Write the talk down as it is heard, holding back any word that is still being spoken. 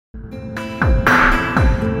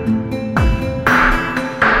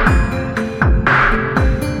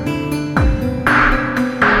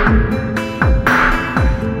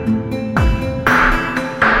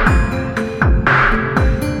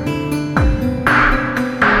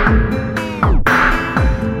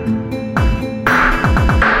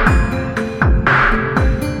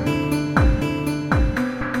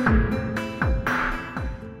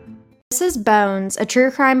Bones, a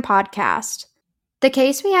true crime podcast. The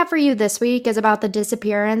case we have for you this week is about the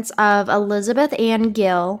disappearance of Elizabeth Ann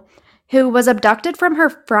Gill, who was abducted from her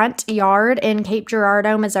front yard in Cape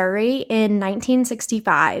Girardeau, Missouri in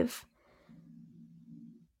 1965.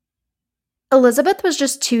 Elizabeth was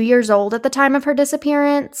just 2 years old at the time of her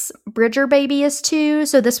disappearance. Bridger baby is 2,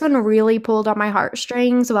 so this one really pulled on my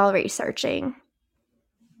heartstrings while researching.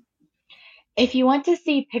 If you want to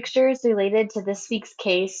see pictures related to this week's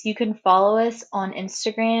case, you can follow us on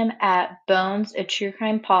Instagram at Bones, a True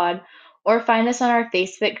Crime Pod, or find us on our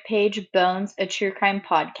Facebook page, Bones, a True Crime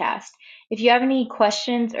Podcast. If you have any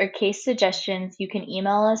questions or case suggestions, you can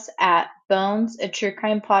email us at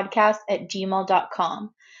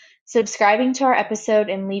bonesaTrueCrimePodcast@gmail.com. Subscribing to our episode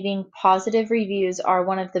and leaving positive reviews are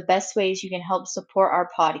one of the best ways you can help support our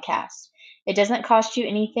podcast. It doesn't cost you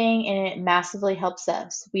anything and it massively helps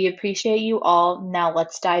us. We appreciate you all. Now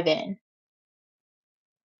let's dive in.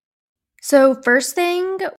 So first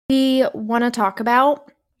thing we want to talk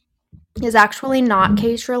about is actually not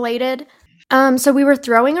case related. So we were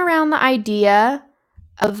throwing around the idea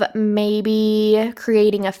of maybe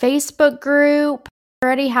creating a Facebook group. I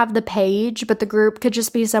already have the page, but the group could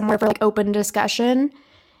just be somewhere for like open discussion.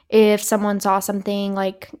 If someone saw something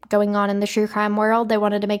like going on in the true crime world they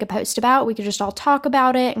wanted to make a post about, we could just all talk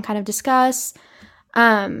about it and kind of discuss.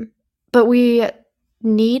 But we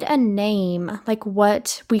need a name, like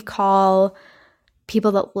what we call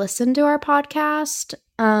people that listen to our podcast.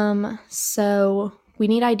 So we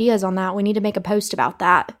need ideas on that. We need to make a post about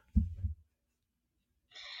that.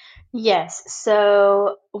 Yes,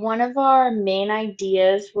 so one of our main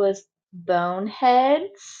ideas was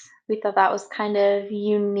boneheads. We thought that was kind of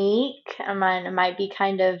unique. It might be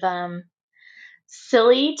kind of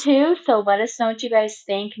silly too, so let us know what you guys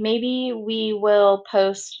think. Maybe we will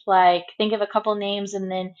post, like, think of a couple names and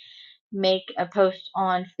then make a post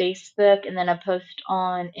on Facebook and then a post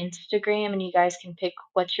on Instagram, and you guys can pick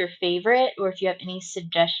what's your favorite or if you have any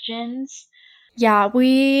suggestions. Yeah,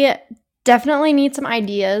 we definitely need some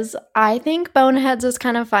ideas. I think Boneheads is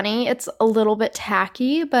kind of funny. It's a little bit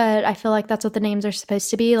tacky, but I feel like that's what the names are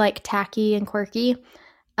supposed to be, like tacky and quirky.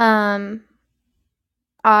 I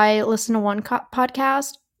listen to one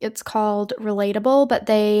podcast. It's called Relatable, but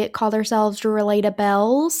they call themselves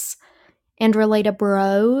Relatabelles and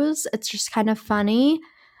Relatabros. It's just kind of funny.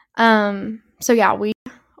 So yeah, we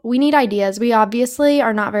need ideas. We obviously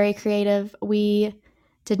are not very creative. We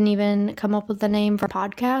didn't even come up with the name for a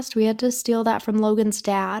podcast. We had to steal that from Logan's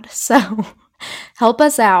dad. So help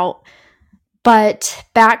us out. But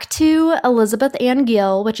back to Elizabeth Ann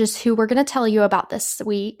Gill, which is who we're going to tell you about this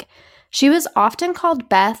week. She was often called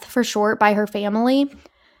Beth for short by her family.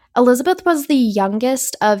 Elizabeth was the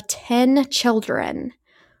youngest of 10 children.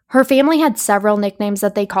 Her family had several nicknames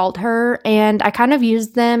that they called her, and I kind of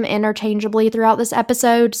used them interchangeably throughout this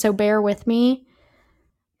episode, so bear with me.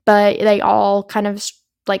 But they all kind of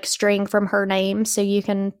like string from her name, so you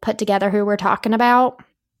can put together who we're talking about.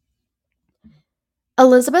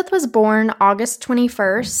 Elizabeth was born August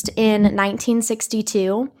 21st in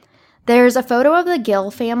 1962. There's a photo of the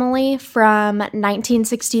Gill family from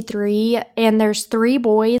 1963, and there's 3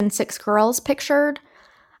 boys and 6 girls pictured.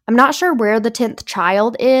 I'm not sure where the 10th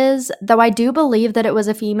child is, though I do believe that it was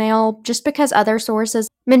a female, just because other sources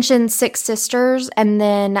mention 6 sisters, and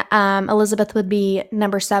then Elizabeth would be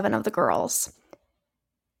number 7 of the girls.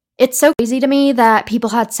 It's so crazy to me that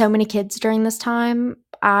people had so many kids during this time.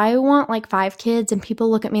 I want like 5 kids, and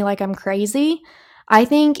people look at me like I'm crazy. I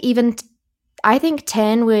think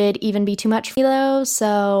 10 would even be too much for me, though,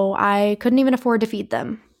 so I couldn't even afford to feed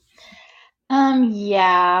them.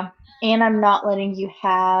 Yeah, and I'm not letting you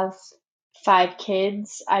have 5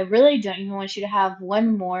 kids. I really don't even want you to have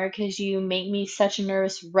one more because you make me such a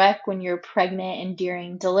nervous wreck when you're pregnant and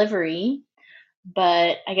during delivery.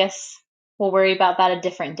 But I guess we'll worry about that a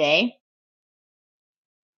different day.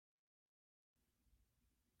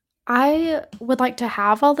 I would like to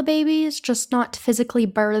have all the babies, just not to physically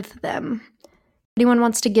birth them. If anyone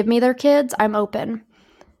wants to give me their kids, I'm open.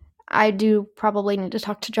 I do probably need to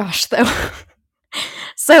talk to Josh, though.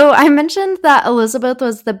 So I mentioned that Elizabeth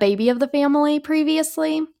was the baby of the family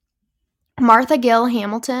previously. Martha Gill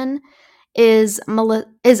Hamilton is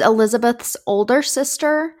Elizabeth's older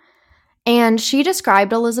sister, and she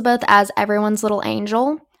described Elizabeth as everyone's little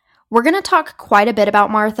angel. We're going to talk quite a bit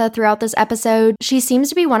about Martha throughout this episode. She seems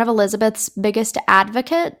to be one of Elizabeth's biggest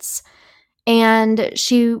advocates, and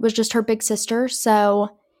she was just her big sister,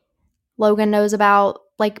 so Logan knows about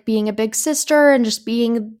like being a big sister and just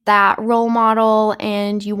being that role model,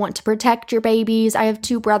 and you want to protect your babies. I have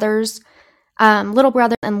 2 brothers, little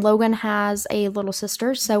brother, and Logan has a little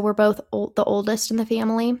sister, so we're both the oldest in the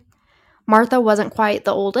family. Martha wasn't quite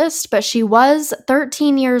the oldest, but she was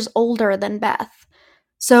 13 years older than Beth.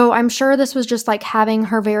 So I'm sure this was just like having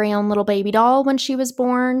her very own little baby doll when she was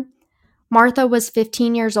born. Martha was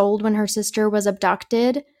 15 years old when her sister was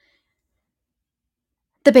abducted.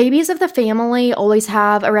 The babies of the family always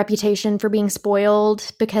have a reputation for being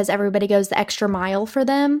spoiled because everybody goes the extra mile for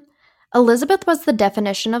them. Elizabeth was the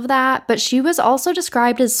definition of that, but she was also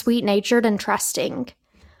described as sweet natured and trusting.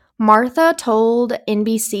 Martha told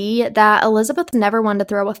NBC that Elizabeth never wanted to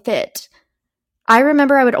throw a fit. I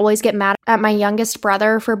remember I would always get mad at my youngest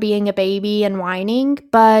brother for being a baby and whining,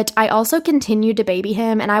 but I also continued to baby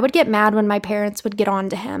him, and I would get mad when my parents would get on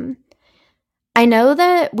to him. I know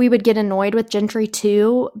that we would get annoyed with Gentry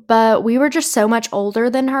too, but we were just so much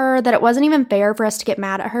older than her that it wasn't even fair for us to get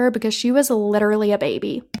mad at her because she was literally a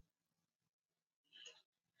baby.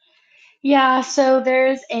 Yeah, so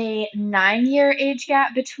there's a 9-year age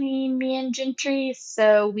gap between me and Gentry,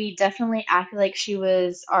 so we definitely acted like she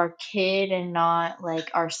was our kid and not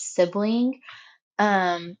like our sibling.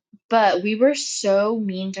 Um, but we were so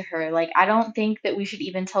mean to her. Like, I don't think that we should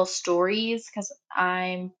even tell stories because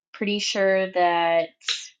I'm pretty sure that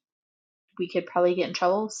we could probably get in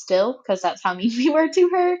trouble still because that's how mean we were to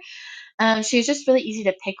her. She was just really easy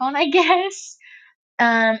to pick on, I guess.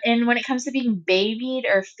 And when it comes to being babied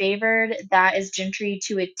or favored, that is Gentry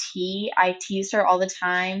to a T. I tease her all the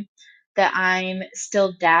time that I'm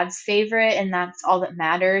still dad's favorite, and that's all that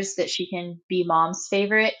matters, that she can be mom's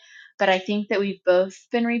favorite. But I think that we've both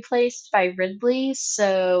been replaced by Ridley,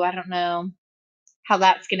 so I don't know how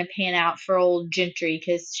that's going to pan out for old Gentry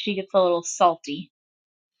because she gets a little salty.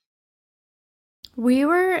 We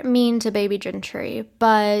were mean to baby Gentry,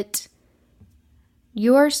 but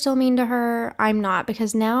you're still mean to her. I'm not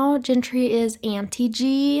because now Gentry is Auntie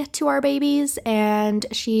G to our babies, and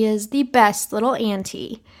she is the best little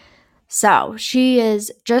auntie. So she is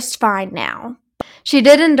just fine now. She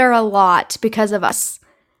did endure a lot because of us.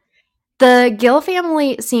 The Gill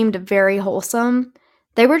family seemed very wholesome.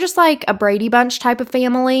 They were just like a Brady Bunch type of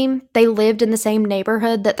family. They lived in the same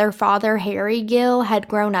neighborhood that their father, Harry Gill, had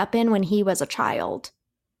grown up in when he was a child.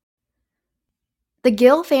 The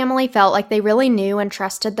Gill family felt like they really knew and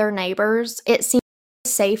trusted their neighbors. It seemed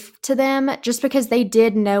safe to them just because they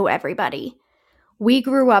did know everybody. We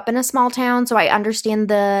grew up in a small town, so I understand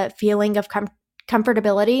the feeling of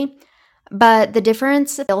comfortability. But the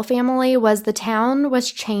difference in the Gill family was the town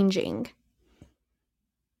was changing.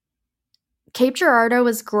 Cape Girardeau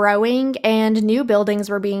was growing and new buildings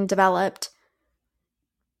were being developed.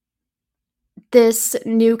 This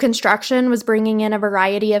new construction was bringing in a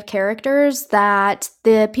variety of characters that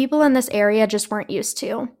the people in this area just weren't used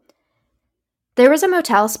to. There was a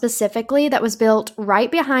motel specifically that was built right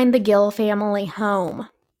behind the Gill family home.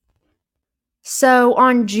 So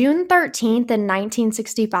on June 13th in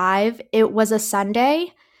 1965, it was a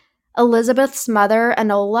Sunday. Elizabeth's mother,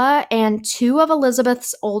 Enola, and two of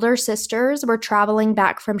Elizabeth's older sisters were traveling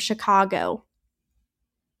back from Chicago.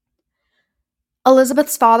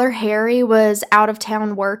 Elizabeth's father, Harry, was out of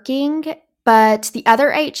town working, but the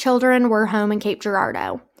other 8 children were home in Cape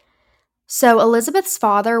Girardeau. So Elizabeth's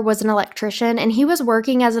father was an electrician, and he was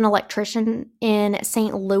working as an electrician in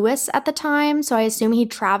St. Louis at the time, so I assume he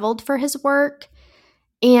traveled for his work.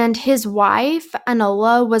 And his wife,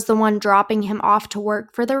 Enola, was the one dropping him off to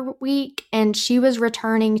work for the week, and she was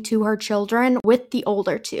returning to her children with the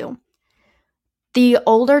older two. The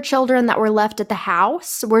older children that were left at the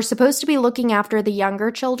house were supposed to be looking after the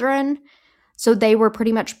younger children, so they were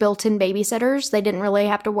pretty much built-in babysitters. They didn't really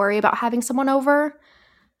have to worry about having someone over.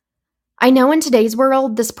 I know in today's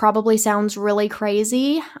world, this probably sounds really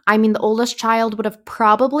crazy. I mean, the oldest child would have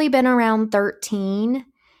probably been around 13,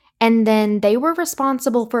 and then they were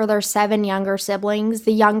responsible for their 7 younger siblings,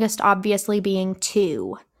 the youngest obviously being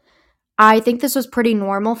 2. I think this was pretty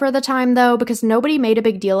normal for the time, though, because nobody made a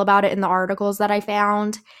big deal about it in the articles that I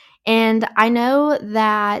found. And I know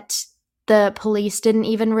that the police didn't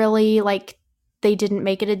even really, they didn't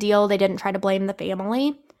make it a deal. They didn't try to blame the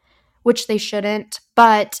family, which they shouldn't.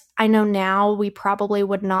 But I know now we probably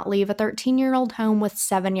would not leave a 13-year-old home with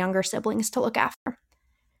 7 younger siblings to look after.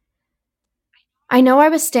 I know I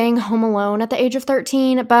was staying home alone at the age of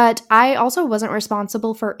 13, but I also wasn't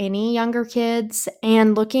responsible for any younger kids.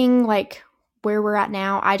 And looking like where we're at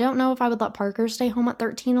now, I don't know if I would let Parker stay home at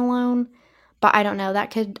 13 alone, but I don't know.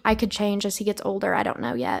 I could change as he gets older. I don't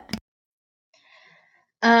know yet.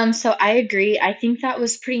 So I agree. I think that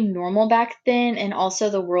was pretty normal back then, and also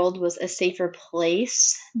the world was a safer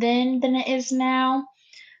place then than it is now.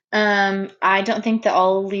 I don't think that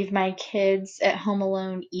I'll leave my kids at home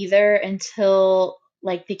alone either until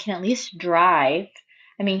like they can at least drive.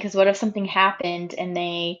 I mean, because what if something happened and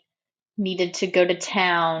they needed to go to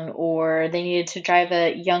town or they needed to drive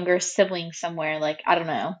a younger sibling somewhere. Like, I don't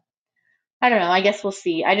know. I don't know. I guess we'll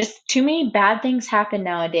see. I just, too many bad things happen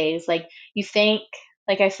nowadays. Like, you think,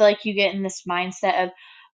 like, I feel like you get in this mindset of,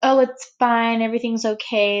 oh, it's fine, everything's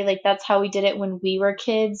okay. Like, that's how we did it when we were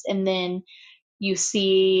kids. And then you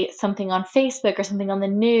see something on Facebook or something on the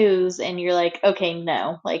news, and you're like, okay,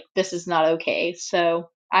 no, like, this is not okay. So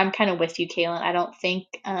I'm kind of with you, Kaylin. I don't think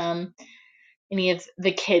any of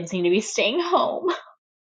the kids need to be staying home.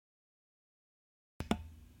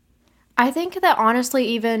 I think that honestly,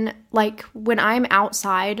 even like when I'm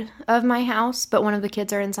outside of my house, but one of the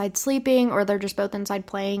kids are inside sleeping or they're just both inside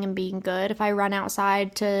playing and being good, if I run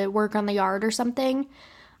outside to work on the yard or something,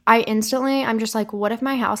 I'm just like, what if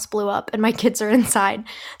my house blew up and my kids are inside?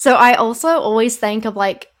 So I also always think of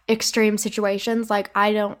like extreme situations. Like,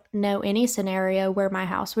 I don't know any scenario where my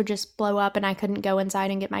house would just blow up and I couldn't go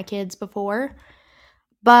inside and get my kids before.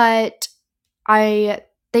 But I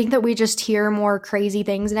think that we just hear more crazy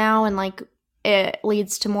things now, and like it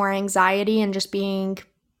leads to more anxiety and just being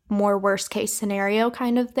more worst case scenario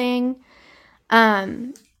kind of thing.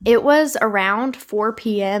 Um, it was around 4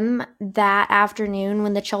 p.m. that afternoon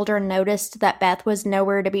when the children noticed that Beth was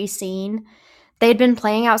nowhere to be seen. They'd been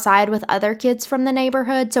playing outside with other kids from the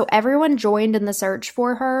neighborhood, so everyone joined in the search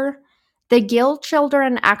for her. The Gill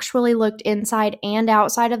children actually looked inside and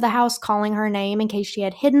outside of the house, calling her name in case she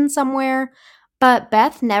had hidden somewhere, but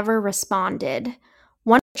Beth never responded.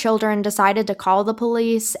 One of the children decided to call the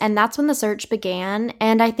police, and that's when the search began.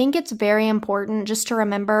 And I think it's very important just to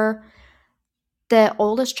remember the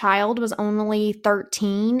oldest child was only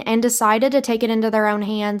 13 and decided to take it into their own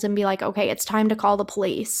hands and be like, okay, it's time to call the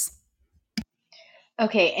police.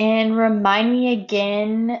 Okay, and remind me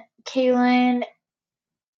again, Kaylin,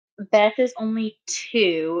 Beth is only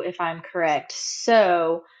 2, if I'm correct.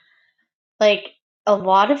 So, like, a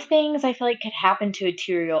lot of things I feel like could happen to a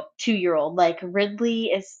 2-year old. Like, Ridley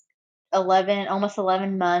is 11, almost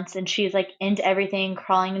 11 months, and she's like into everything,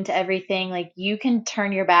 crawling into everything. Like, you can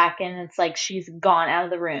turn your back and it's like she's gone out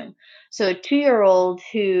of the room. So a 2-year-old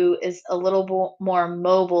who is a little more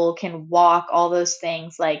mobile can walk, all those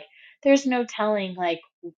things. Like, there's no telling like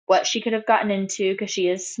what she could have gotten into because she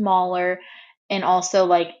is smaller, and also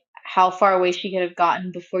like how far away she could have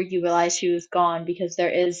gotten before you realize she was gone because there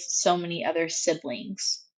is so many other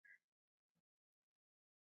siblings.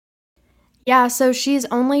 Yeah, so she's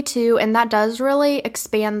only 2, and that does really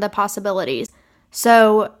expand the possibilities.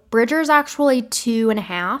 So Bridger's actually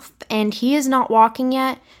 2.5, and he is not walking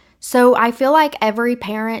yet. So I feel like every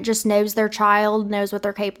parent just knows their child, knows what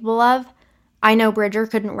they're capable of. I know Bridger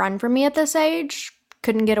couldn't run from me at this age,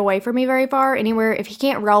 couldn't get away from me very far. Anywhere, if he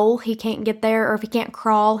can't roll, he can't get there, or if he can't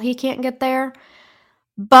crawl, he can't get there.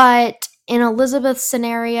 But in Elizabeth's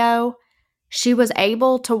scenario, she was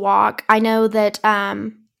able to walk. I know that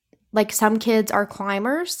like some kids are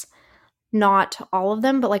climbers, not all of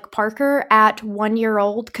them, but like Parker at 1 year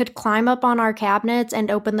old could climb up on our cabinets and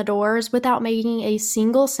open the doors without making a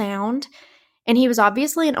single sound. And he was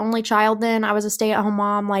obviously an only child then. I was a stay-at-home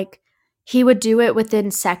mom. Like, he would do it within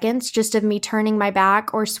seconds just of me turning my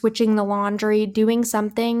back or switching the laundry, doing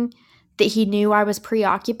something that he knew I was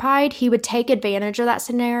preoccupied. He would take advantage of that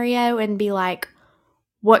scenario and be like,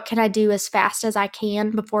 what can I do as fast as I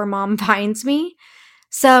can before mom finds me?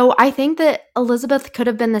 So I think that Elizabeth could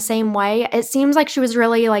have been the same way. It seems like she was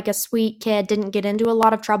really like a sweet kid, didn't get into a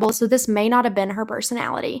lot of trouble. So this may not have been her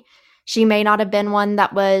personality. She may not have been one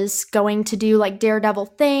that was going to do like daredevil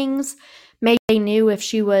things. Maybe they knew if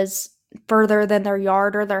she was further than their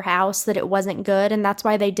yard or their house that it wasn't good, and that's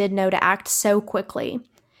why they did know to act so quickly.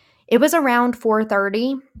 It was around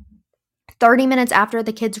 4:30, 30 minutes after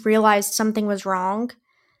the kids realized something was wrong,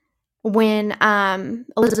 when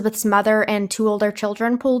Elizabeth's mother and 2 older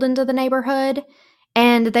children pulled into the neighborhood,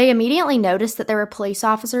 and they immediately noticed that there were police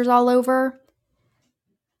officers all over.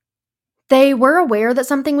 They were aware that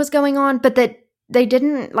something was going on, but that they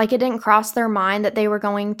didn't, like, it didn't cross their mind that they were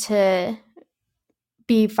going to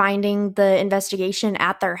be finding the investigation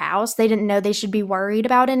at their house. They didn't know they should be worried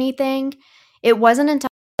about anything. It wasn't until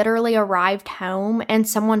they literally arrived home and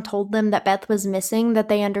someone told them that Beth was missing that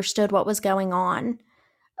they understood what was going on.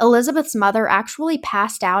 Elizabeth's mother actually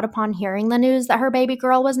passed out upon hearing the news that her baby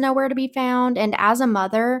girl was nowhere to be found, and as a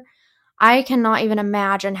mother, I cannot even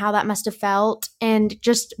imagine how that must have felt and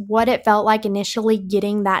just what it felt like initially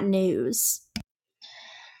getting that news.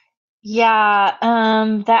 Yeah,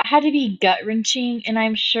 that had to be gut-wrenching, and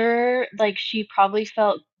I'm sure like she probably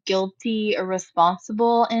felt guilty or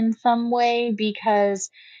responsible in some way because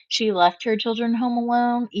she left her children home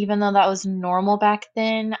alone, even though that was normal back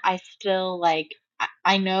then. I still like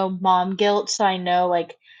I know mom guilt, so I know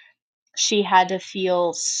like she had to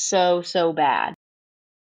feel so, so bad.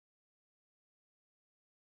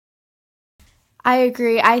 I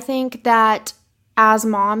agree. I think that as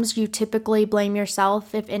moms, you typically blame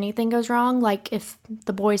yourself if anything goes wrong. Like if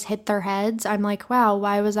the boys hit their heads, I'm like, wow,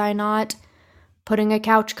 why was I not putting a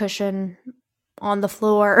couch cushion on the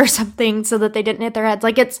floor or something so that they didn't hit their heads?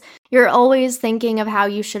 Like you're always thinking of how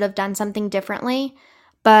you should have done something differently.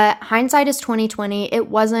 But hindsight is 2020. It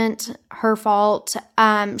wasn't her fault.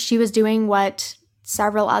 She was doing what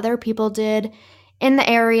several other people did in the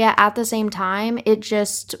area at the same time. It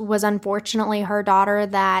just was unfortunately her daughter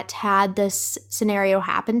that had this scenario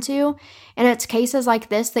happen to. And it's cases like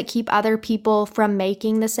this that keep other people from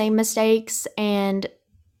making the same mistakes and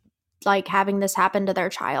like having this happen to their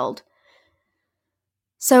child.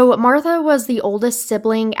 So Martha was the oldest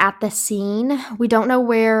sibling at the scene. We don't know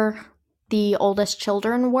where the oldest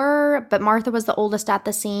children were, but Martha was the oldest at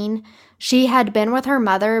the scene. She had been with her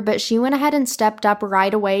mother, but she went ahead and stepped up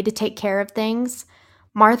right away to take care of things.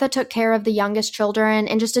 Martha took care of the youngest children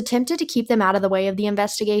and just attempted to keep them out of the way of the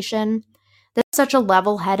investigation. This is such a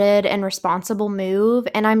level headed and responsible move,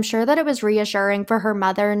 and I'm sure that it was reassuring for her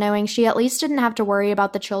mother knowing she at least didn't have to worry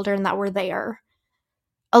about the children that were there.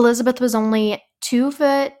 Elizabeth was only 2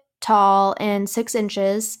 foot tall and 6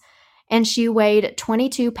 inches, and she weighed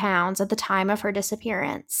 22 pounds at the time of her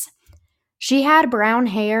disappearance. She had brown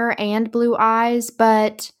hair and blue eyes,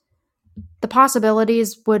 but the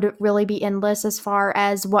possibilities would really be endless as far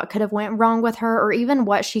as what could have went wrong with her or even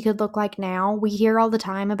what she could look like now. We hear all the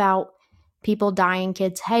time about people dyeing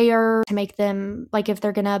kids' hair to make them, like if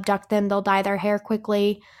they're going to abduct them, they'll dye their hair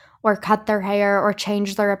quickly or cut their hair or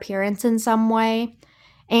change their appearance in some way.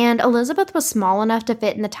 And Elizabeth was small enough to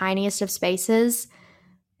fit in the tiniest of spaces,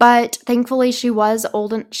 but thankfully she wasn't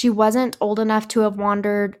old enough to have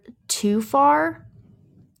wandered too far.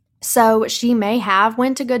 So she may have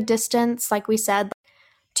went a good distance. Like we said,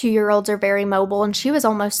 2-year-olds are very mobile and she was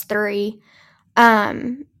almost 3.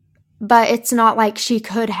 Um but it's not like she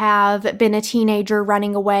could have been a teenager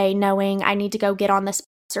running away knowing I need to go get on this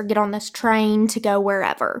bus or get on this train to go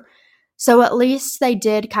wherever. So at least they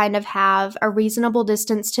did kind of have a reasonable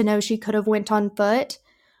distance to know she could have went on foot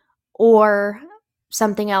or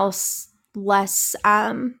something else less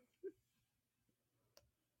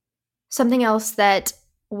something else that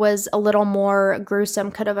was a little more gruesome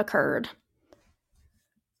could have occurred.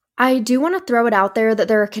 I do want to throw it out there that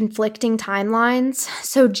there are conflicting timelines.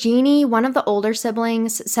 So Jeannie, one of the older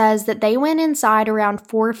siblings, says that they went inside around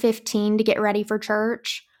 4:15 to get ready for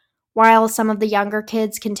church, while some of the younger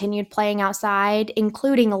kids continued playing outside,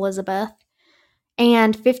 including Elizabeth.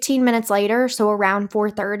 And 15 minutes later, so around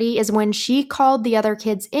 4:30, is when she called the other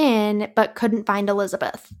kids in but couldn't find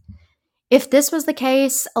Elizabeth. If this was the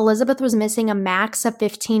case, Elizabeth was missing a max of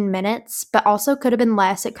 15 minutes, but also could have been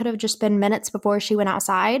less. It could have just been minutes before she went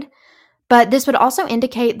outside. But this would also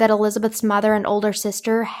indicate that Elizabeth's mother and older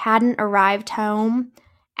sister hadn't arrived home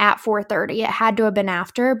at 4:30. It had to have been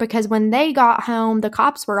after because when they got home, the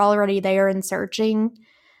cops were already there and searching.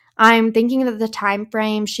 I'm thinking that the time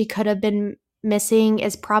frame she could have been missing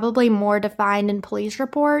is probably more defined in police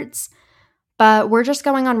reports, but we're just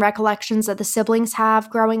going on recollections that the siblings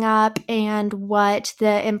have growing up and what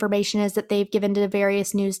the information is that they've given to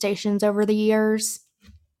various news stations over the years.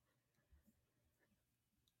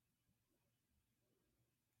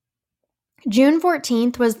 June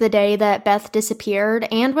 14th was the day that Beth disappeared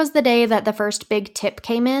and was the day that the first big tip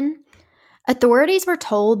came in. Authorities were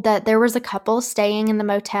told that there was a couple staying in the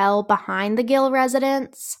motel behind the Gill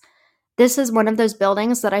residence. This is one of those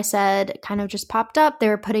buildings that I said kind of just popped up. They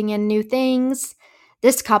were putting in new things.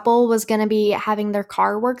 This couple was going to be having their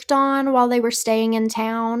car worked on while they were staying in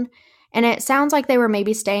town, and it sounds like they were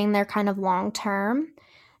maybe staying there kind of long term.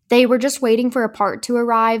 They were just waiting for a part to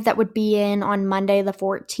arrive that would be in on Monday the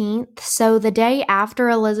 14th. So the day after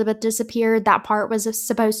Elizabeth disappeared, that part was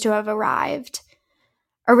supposed to have arrived.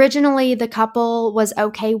 Originally, the couple was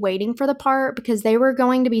okay waiting for the part because they were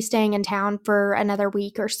going to be staying in town for another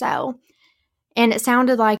week or so. And it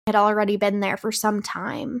sounded like it had already been there for some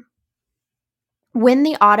time. When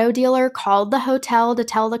the auto dealer called the hotel to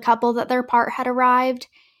tell the couple that their part had arrived,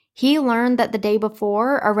 he learned that the day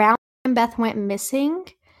before, around the time Beth went missing,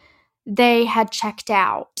 they had checked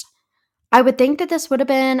out. I would think that this would have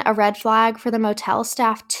been a red flag for the motel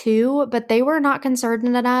staff too, but they were not concerned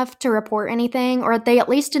enough to report anything, or they at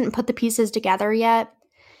least didn't put the pieces together yet.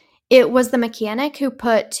 It was the mechanic who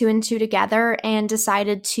put 2 and 2 together and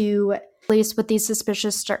decided to release with these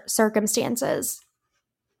suspicious circumstances.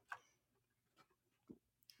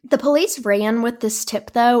 The police ran with this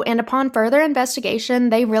tip though, and upon further investigation,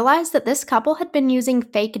 they realized that this couple had been using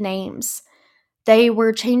fake names. They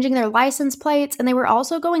were changing their license plates, and they were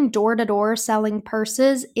also going door to door selling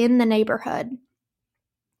purses in the neighborhood.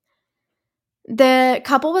 The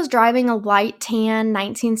couple was driving a light tan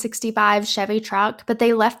 1965 Chevy truck, but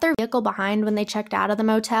they left their vehicle behind when they checked out of the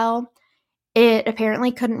motel. It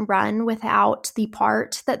apparently couldn't run without the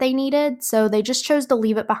part that they needed, so they just chose to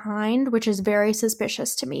leave it behind, which is very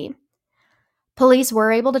suspicious to me. Police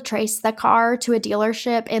were able to trace the car to a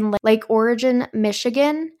dealership in Lake Origin,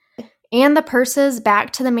 Michigan, and the purses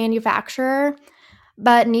back to the manufacturer,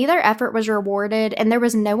 but neither effort was rewarded, and there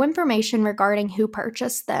was no information regarding who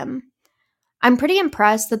purchased them. I'm pretty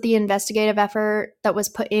impressed that the investigative effort that was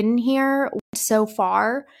put in here went so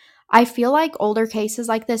far. I feel like older cases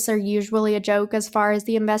like this are usually a joke as far as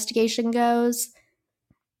the investigation goes.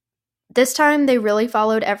 This time, they really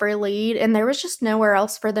followed every lead, and there was just nowhere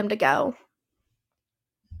else for them to go.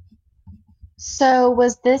 So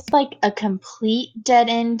was this like a complete dead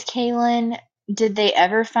end, Kaylin? Did they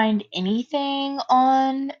ever find anything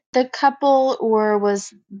on the couple, or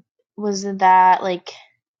was that like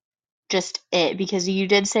just it? Because you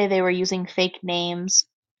did say they were using fake names.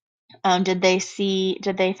 Did they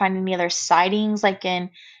find any other sightings like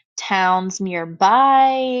in towns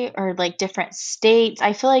nearby or like different states?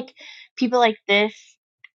 I feel like people like this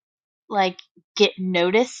like get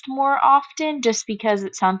noticed more often just because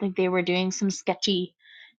it sounds like they were doing some sketchy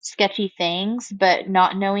things, but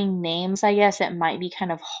not knowing names, I guess it might be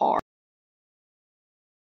kind of hard.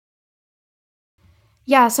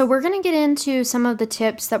 Yeah, so we're going to get into some of the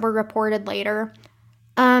tips that were reported later.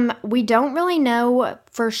 We don't really know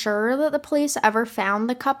for sure that the police ever found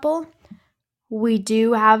the couple. We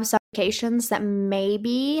do have some indications that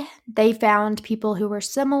maybe they found people who were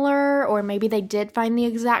similar, or maybe they did find the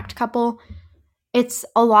exact couple. It's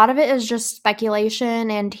a lot of it is just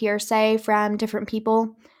speculation and hearsay from different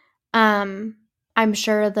people. Um, I'm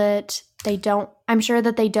sure that they don't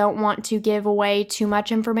want to give away too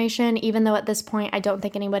much information, even though at this point I don't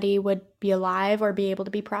think anybody would be alive or be able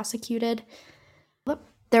to be prosecuted.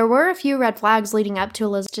 There were a few red flags leading up to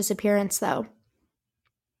Elizabeth's disappearance, though.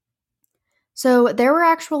 So there were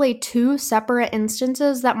actually two separate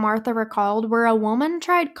instances that Martha recalled where a woman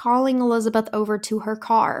tried calling Elizabeth over to her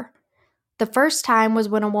car. The first time was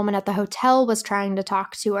when a woman at the hotel was trying to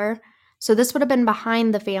talk to her, so this would have been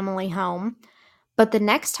behind the family home. But the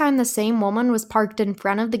next time, the same woman was parked in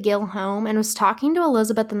front of the Gill home and was talking to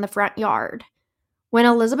Elizabeth in the front yard. When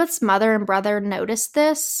Elizabeth's mother and brother noticed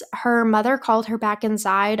this, her mother called her back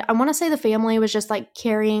inside. I want to say the family was just like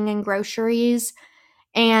carrying in groceries.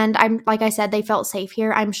 And like I said, they felt safe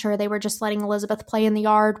here. I'm sure they were just letting Elizabeth play in the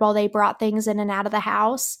yard while they brought things in and out of the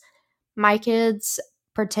house. My kids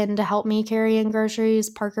pretend to help me carry in groceries.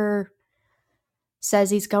 Parker says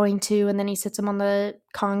he's going to, and then he sits them on the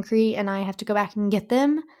concrete, and I have to go back and get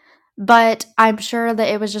them. But I'm sure that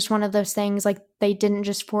it was just one of those things, like they didn't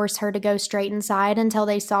just force her to go straight inside until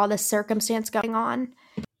they saw this circumstance going on.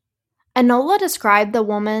 Enola described the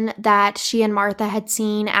woman that she and Martha had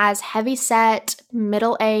seen as heavy-set,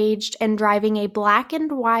 middle-aged, and driving a black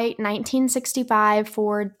and white 1965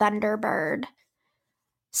 Ford Thunderbird.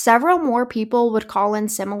 Several more people would call in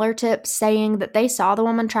similar tips saying that they saw the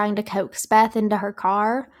woman trying to coax Beth into her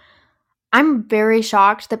car. I'm very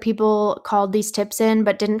shocked that people called these tips in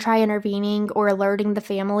but didn't try intervening or alerting the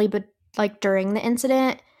family but like during the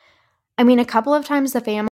incident. I mean, a couple of times the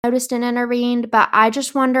family noticed and intervened, but I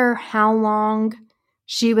just wonder how long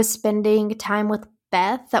she was spending time with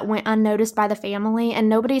Beth that went unnoticed by the family, and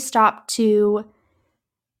nobody stopped to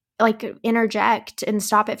like interject and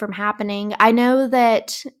stop it from happening. I know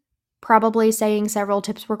that probably saying several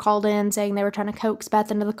tips were called in saying they were trying to coax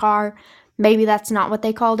Beth into the car. Maybe that's not what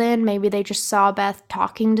they called in. Maybe they just saw Beth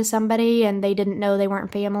talking to somebody and they didn't know they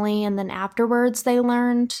weren't family, and then afterwards they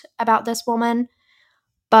learned about this woman.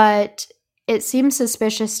 But it seems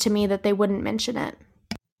suspicious to me that they wouldn't mention it.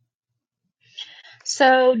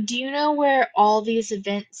 So, do you know where all these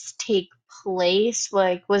events take place?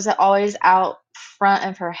 Like, was it always out front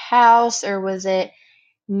of her house or was it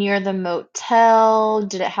near the motel?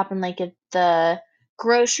 Did it happen like at the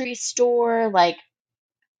grocery store? Like,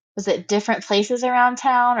 was it different places around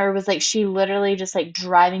town, or was like she literally just like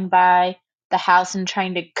driving by the house and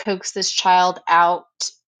trying to coax this child out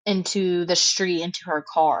into the street into her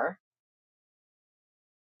car?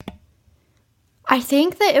 I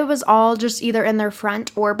think that it was all just either in their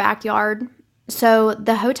front or backyard. So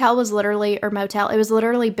the hotel was literally, or motel, it was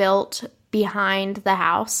literally built behind the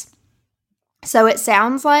house. So it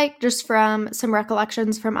sounds like, just from some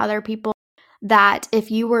recollections from other people, that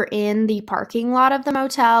if you were in the parking lot of the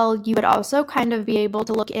motel, you would also kind of be able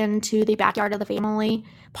to look into the backyard of the family,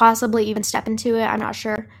 possibly even step into it. I'm not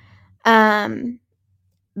sure. Um,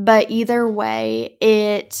 but either way,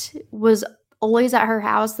 it was always at her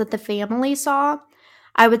house that the family saw.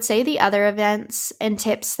 I would say the other events and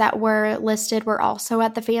tips that were listed were also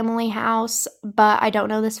at the family house, but I don't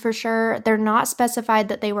know this for sure. They're not specified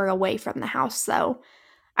that they were away from the house, though.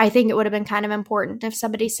 I think it would have been kind of important if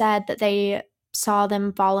somebody said that they saw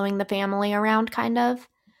them following the family around, kind of.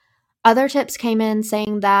 Other tips came in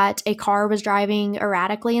saying that a car was driving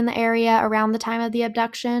erratically in the area around the time of the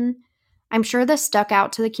abduction. I'm sure this stuck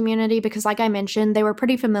out to the community because, like I mentioned, they were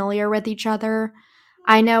pretty familiar with each other.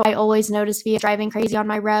 I know I always notice vehicles driving crazy on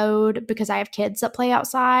my road because I have kids that play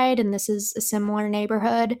outside, and this is a similar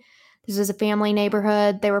neighborhood. This is a family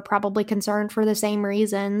neighborhood. They were probably concerned for the same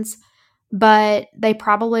reasons, but they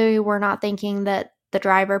probably were not thinking that the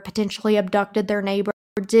driver potentially abducted their neighbor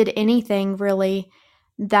or did anything really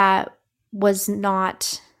that was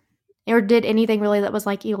not, or did anything really that was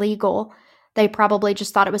like illegal. They probably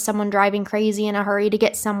just thought it was someone driving crazy in a hurry to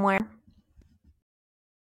get somewhere.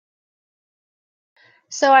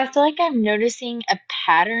 So I feel like I'm noticing a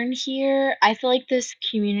pattern here. I feel like this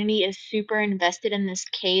community is super invested in this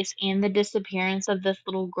case and the disappearance of this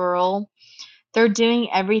little girl. They're doing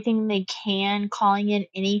everything they can, calling in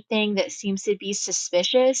anything that seems to be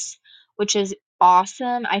suspicious, which is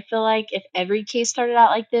awesome. I feel like if every case started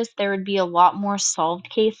out like this, there would be a lot more solved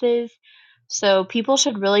cases. So people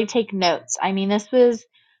should really take notes. I mean, this was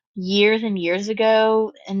years and years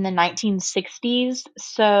ago in the 1960s.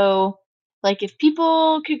 So, like, if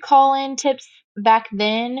people could call in tips back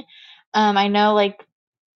then, I know, like,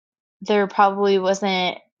 there probably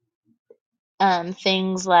wasn't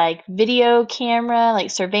things like video camera,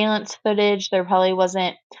 like surveillance footage. There probably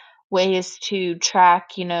wasn't ways to track,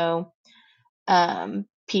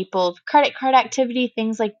 people's credit card activity,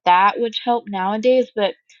 things like that, which help nowadays.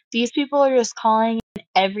 But these people are just calling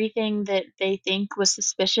everything that they think was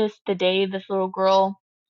suspicious the day this little girl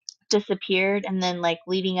disappeared and then like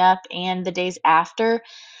leading up and the days after.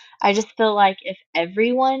 I just feel like if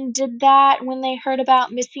everyone did that when they heard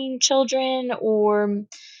about missing children or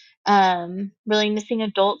really missing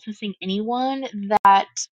adults, missing anyone, that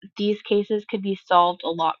these cases could be solved a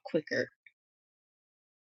lot quicker.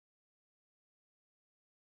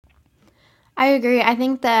 I agree. I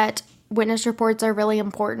think that witness reports are really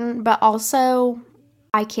important, but also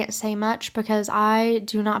I can't say much because I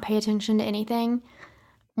do not pay attention to anything.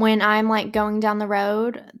 When I'm like going down the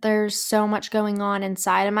road, there's so much going on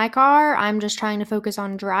inside of my car. I'm just trying to focus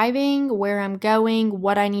on driving, where I'm going,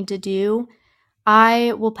 what I need to do.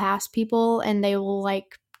 I will pass people and they will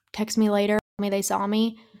like text me later, tell me they saw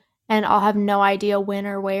me, and I'll have no idea when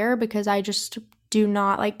or where because I just do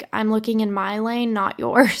not like, I'm looking in my lane, not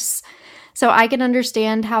yours. So I can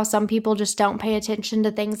understand how some people just don't pay attention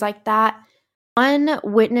to things like that. One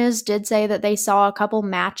witness did say that they saw a couple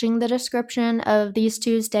matching the description of these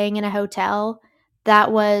two staying in a hotel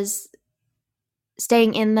that was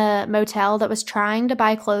staying in the motel that was trying to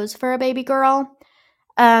buy clothes for a baby girl.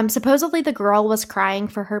 Supposedly, the girl was crying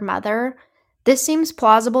for her mother. This seems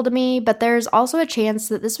plausible to me, but there's also a chance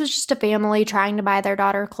that this was just a family trying to buy their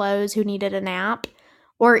daughter clothes who needed a nap,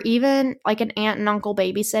 or even like an aunt and uncle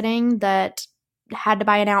babysitting that had to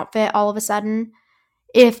buy an outfit all of a sudden.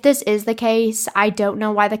 If this is the case, I don't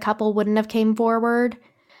know why the couple wouldn't have came forward.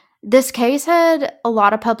 This case had a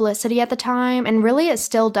lot of publicity at the time, and really it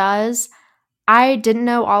still does. I didn't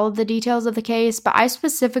know all of the details of the case, but I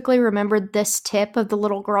specifically remembered this tip of the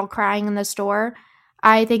little girl crying in the store.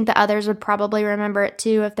 I think the others would probably remember it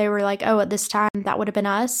too if they were like, oh, at this time, that would have been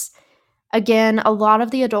us. Again, a lot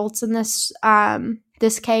of the adults in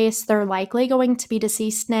this case, they're likely going to be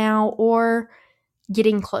deceased now or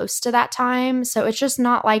getting close to that time. So it's just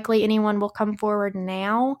not likely anyone will come forward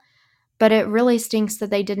now, but it really stinks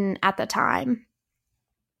that they didn't at the time.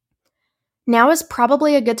 Now is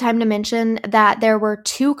probably a good time to mention that there were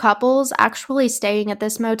two couples actually staying at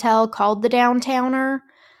this motel called the Downtowner,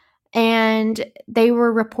 and they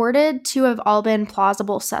were reported to have all been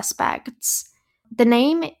plausible suspects. The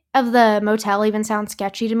name of the motel even sounds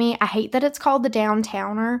sketchy to me. I hate that it's called the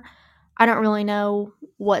Downtowner. I don't really know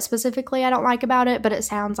what specifically I don't like about it, but it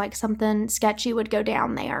sounds like something sketchy would go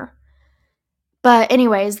down there. But,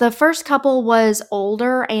 anyways, the first couple was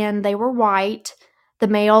older and they were white. The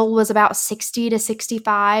male was about 60 to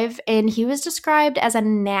 65, and he was described as a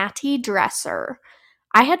natty dresser.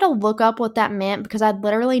 I had to look up what that meant because I'd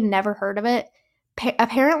literally never heard of it.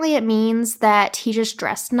 Apparently, it means that he just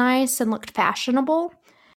dressed nice and looked fashionable.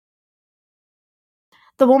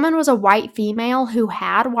 The woman was a white female who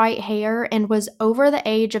had white hair and was over the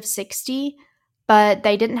age of 60, but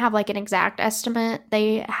they didn't have like an exact estimate.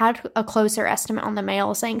 They had a closer estimate on the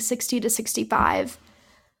male saying 60 to 65.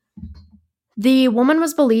 The woman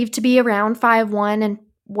was believed to be around 5'1" and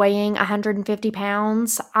weighing 150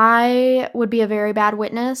 pounds. I would be a very bad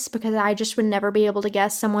witness because I just would never be able to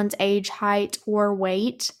guess someone's age, height, or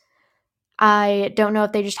weight. I don't know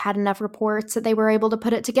if they just had enough reports that they were able to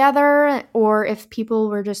put it together or if people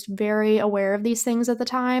were just very aware of these things at the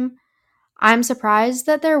time. I'm surprised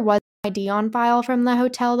that there was an ID on file from the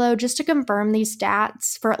hotel, though, just to confirm these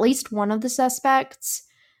stats for at least one of the suspects.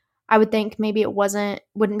 I would think maybe it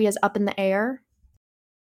wouldn't be as up in the air.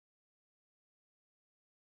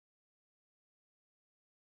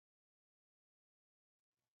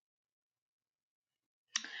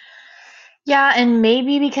 Yeah, and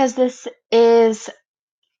maybe because this is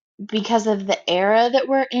because of the era that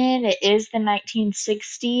we're in, it is the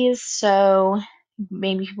 1960s, so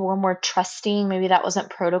maybe people were more trusting. Maybe that wasn't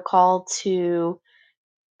protocol to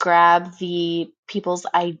grab the people's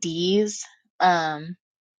IDs.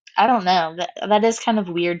 I don't know. That is kind of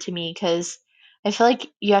weird to me because I feel like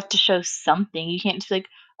you have to show something. You can't just be like,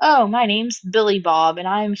 "Oh, my name's Billy Bob and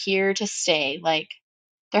I'm here to stay." Like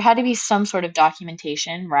there had to be some sort of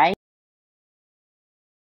documentation, right?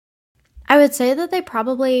 I would say that they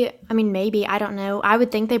probably, I mean, maybe, I don't know. I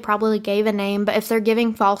would think they probably gave a name, but if they're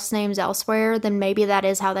giving false names elsewhere, then maybe that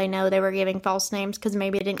is how they know they were giving false names because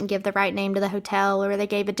maybe they didn't give the right name to the hotel or they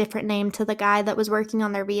gave a different name to the guy that was working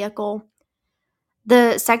on their vehicle.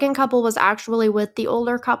 The second couple was actually with the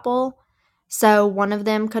older couple, so one of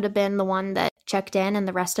them could have been the one that checked in and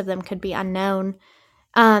the rest of them could be unknown.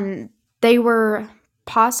 Um, they were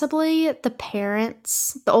possibly the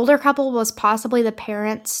parents. The older couple was possibly the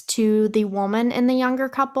parents to the woman in the younger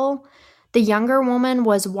couple. The younger woman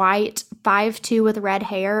was white, 5'2" with red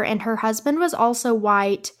hair, and her husband was also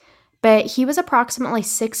white, but he was approximately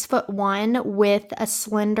 6'1" with a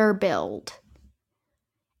slender build.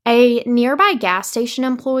 A nearby gas station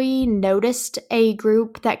employee noticed a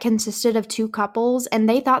group that consisted of two couples, and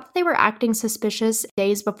they thought that they were acting suspicious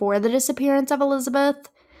days before the disappearance of Elizabeth.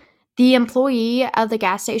 The employee of the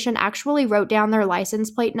gas station actually wrote down their license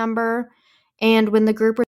plate number, and when the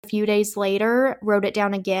group a few days later wrote it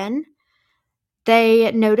down again,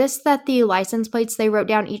 they noticed that the license plates they wrote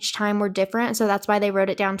down each time were different, so that's why they wrote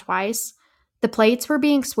it down twice. The plates were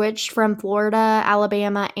being switched from Florida,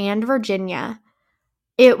 Alabama, and Virginia.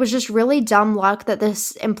 It was just really dumb luck that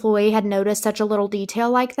this employee had noticed such a little detail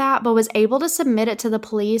like that, but was able to submit it to the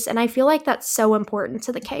police, and I feel like that's so important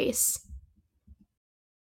to the case.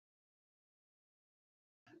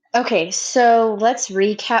 Okay, so let's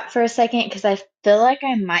recap for a second because I feel like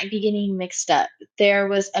I might be getting mixed up. There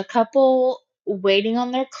was a couple waiting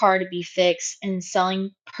on their car to be fixed and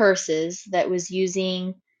selling purses that was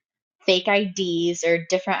using fake IDs or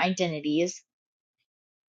different identities,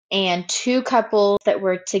 and two couples that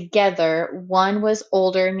were together. One was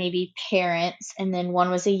older, maybe parents, and then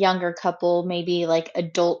one was a younger couple, maybe like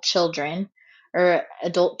adult children or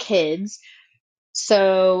adult kids.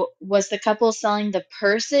 So, was the couple selling the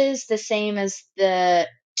purses the same as the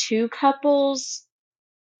two couples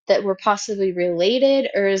that were possibly related,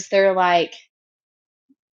 or is there like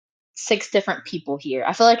six different people here?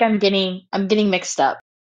 I feel like I'm getting mixed up.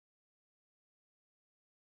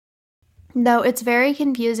 No, it's very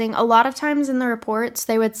confusing. A lot of times in the reports,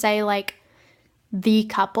 they would say, like, the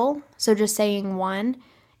couple, so just saying one.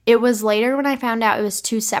 It was later when I found out it was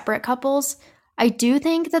two separate couples. I do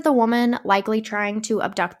think that the woman likely trying to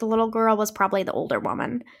abduct the little girl was probably the older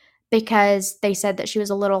woman because they said that she was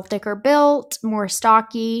a little thicker built, more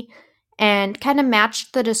stocky, and kind of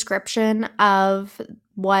matched the description of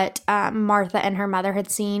what Martha and her mother had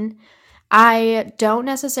seen. I don't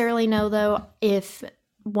necessarily know, though, if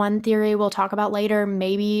one theory we'll talk about later,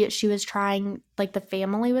 maybe she was trying, like the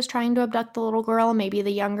family was trying to abduct the little girl. Maybe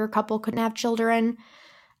the younger couple couldn't have children.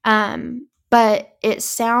 But it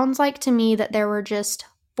sounds like to me that there were just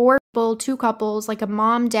four people, two couples, like a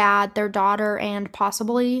mom, dad, their daughter, and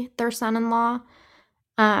possibly their son in law.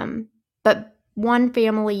 But one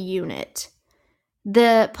family unit.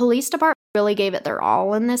 The police department really gave it their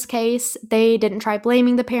all in this case. They didn't try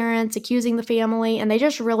blaming the parents, accusing the family, and they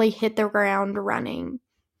just really hit the ground running.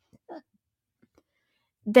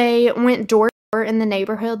 They went door to door in the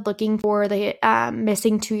neighborhood looking for the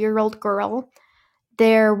missing 2-year-old girl.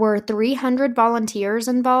 There were 300 volunteers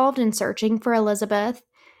involved in searching for Elizabeth,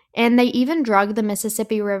 and they even drugged the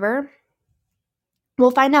Mississippi River. We'll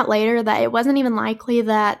find out later that it wasn't even likely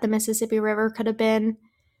that the Mississippi River could have been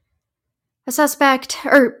a suspect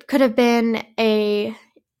or could have been an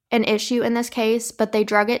issue in this case, but they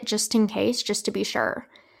drug it just in case, just to be sure.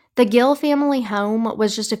 The Gill family home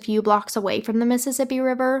was just a few blocks away from the Mississippi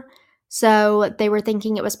River, So they were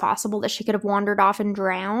thinking it was possible that she could have wandered off and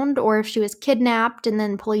drowned, or if she was kidnapped and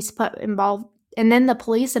then the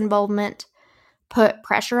police involvement put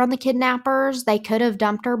pressure on the kidnappers, they could have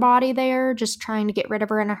dumped her body there, just trying to get rid of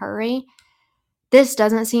her in a hurry. This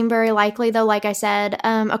doesn't seem very likely, though, like I said.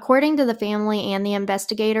 According to the family and the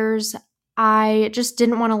investigators, I just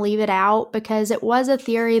didn't want to leave it out because it was a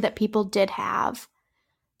theory that people did have.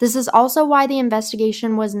 This is also why the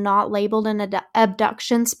investigation was not labeled an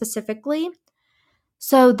abduction specifically.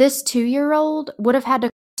 So, this 2-year-old would have had to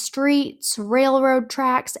cross streets, railroad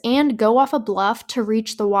tracks, and go off a bluff to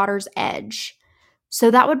reach the water's edge. So,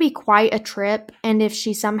 that would be quite a trip. And if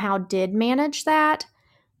she somehow did manage that,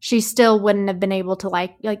 she still wouldn't have been able to,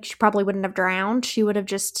 she probably wouldn't have drowned. She would have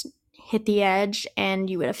just hit the edge and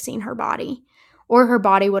you would have seen her body, or her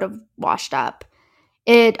body would have washed up.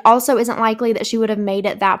 It also isn't likely that she would have made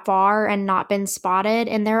it that far and not been spotted,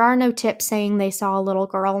 and there are no tips saying they saw a little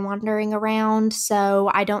girl wandering around, so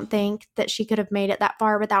I don't think that she could have made it that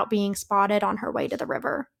far without being spotted on her way to the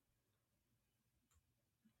river.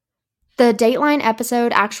 The Dateline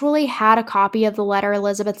episode actually had a copy of the letter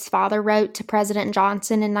Elizabeth's father wrote to President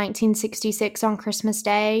Johnson in 1966 on Christmas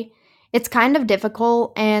Day. It's kind of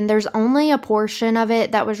difficult, and there's only a portion of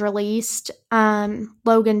it that was released.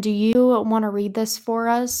 Logan, do you want to read this for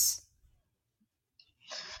us?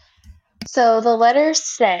 So the letter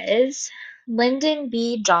says, Lyndon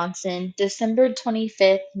B. Johnson, December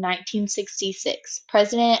 25th, 1966,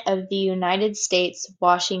 President of the United States,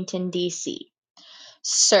 Washington, D.C.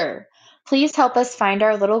 Sir, please help us find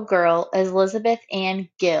our little girl, Elizabeth Ann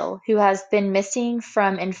Gill, who has been missing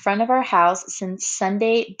from in front of our house since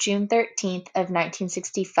Sunday, June 13th of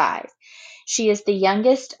 1965. She is the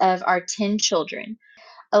youngest of our 10 children.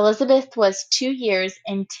 Elizabeth was 2 years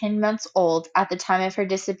and 10 months old at the time of her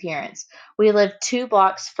disappearance. We live 2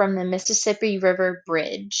 blocks from the Mississippi River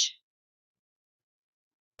Bridge.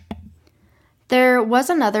 There was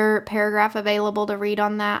another paragraph available to read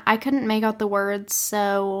on that. I couldn't make out the words,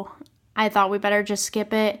 so I thought we better just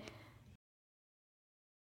skip it.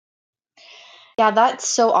 Yeah, that's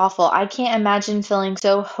so awful. I can't imagine feeling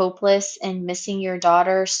so hopeless and missing your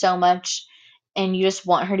daughter so much, and you just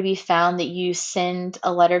want her to be found that you send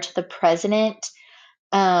a letter to the president.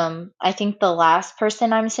 I think the last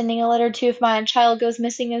person I'm sending a letter to if my child goes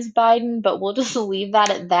missing is Biden, but we'll just leave that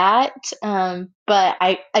at that. But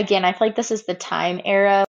I feel like this is the time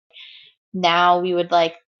era. Now we would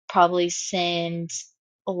like probably send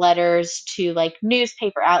letters to like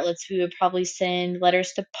newspaper outlets. We would probably send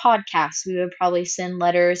letters to podcasts. We would probably send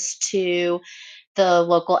letters to the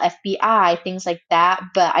local FBI, things like that.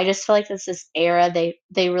 But I just feel like this era,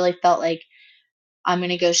 they really felt like I'm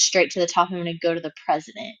gonna go straight to the top. I'm gonna go to the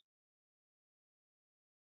president.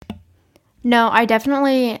 No, I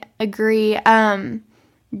definitely agree.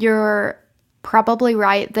 You're probably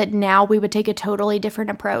right that now we would take a totally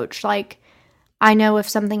different approach. Like, I know if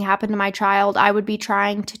something happened to my child, I would be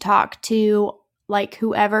trying to talk to like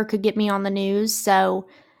whoever could get me on the news. So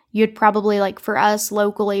you'd probably, like, for us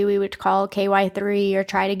locally, we would call KY3 or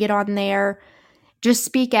try to get on there. Just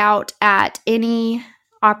speak out at any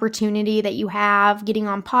opportunity that you have, getting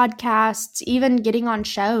on podcasts, even getting on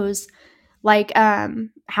shows. Like,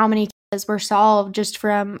 how many cases were solved just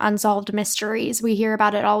from unsolved mysteries? We hear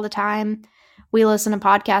about it all the time. We listen to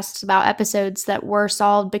podcasts about episodes that were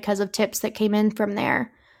solved because of tips that came in from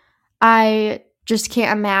there. I just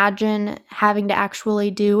can't imagine having to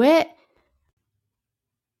actually do it.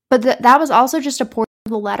 But that was also just a portion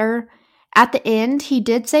of the letter. At the end, he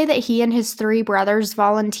did say that he and his 3 brothers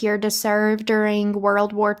volunteered to serve during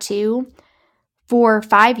World War II for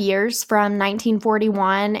 5 years from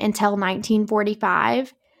 1941 until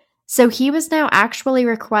 1945. So he was now actually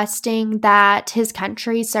requesting that his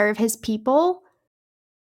country serve his people.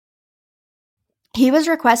 He was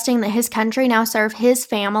requesting that his country now serve his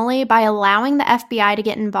family by allowing the FBI to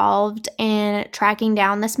get involved in tracking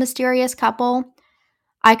down this mysterious couple.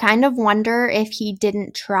 I kind of wonder if he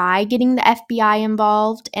didn't try getting the FBI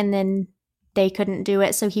involved and then they couldn't do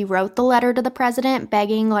it. So he wrote the letter to the president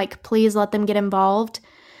begging, like, please let them get involved.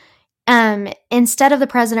 Instead of the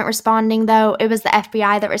president responding, though, it was the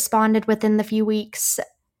FBI that responded within a few weeks.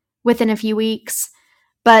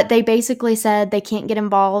 But they basically said they can't get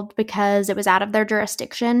involved because it was out of their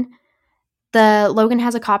jurisdiction. Logan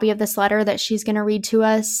has a copy of this letter that she's going to read to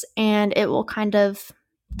us, and it will kind of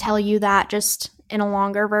tell you that just in a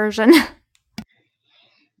longer version.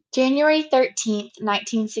 January 13th,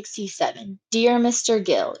 1967. Dear Mr.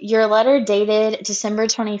 Gill, your letter dated December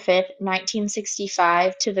 25th,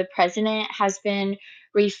 1965 to the President has been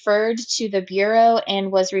referred to the Bureau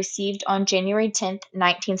and was received on January 10th,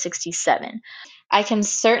 1967. I can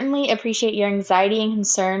certainly appreciate your anxiety and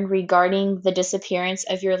concern regarding the disappearance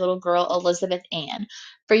of your little girl, Elizabeth Ann.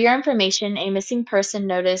 For your information, a missing person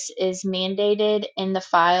notice is mandated in the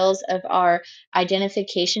files of our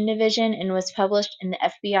Identification Division and was published in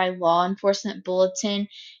the FBI Law Enforcement Bulletin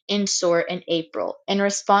in SORT in April. In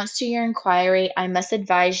response to your inquiry, I must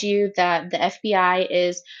advise you that the FBI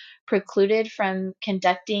is precluded from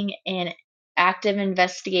conducting an active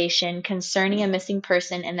investigation concerning a missing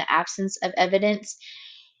person in the absence of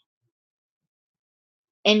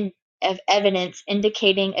in, evidence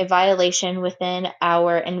indicating a violation within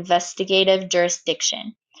our investigative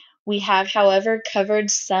jurisdiction. We have, however,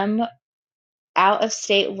 covered some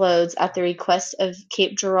out-of-state loads at the request of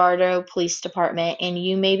Cape Girardeau Police Department, and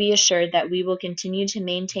you may be assured that we will continue to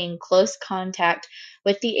maintain close contact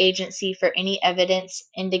with the agency for any evidence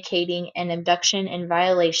indicating an abduction in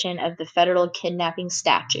violation of the federal kidnapping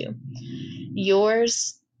statute.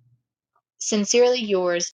 Yours, sincerely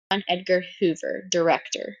yours, John Edgar Hoover,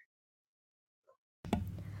 Director.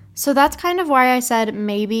 So that's kind of why I said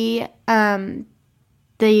maybe the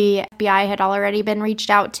FBI had already been reached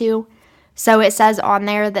out to. So it says on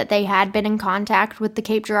there that they had been in contact with the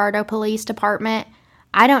Cape Girardeau Police Department.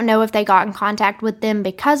 I don't know if they got in contact with them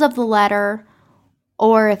because of the letter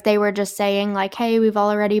or if they were just saying, like, hey, we've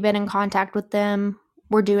already been in contact with them.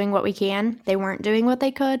 We're doing what we can. They weren't doing what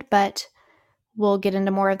they could, but we'll get into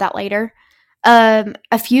more of that later.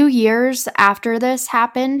 A few years after this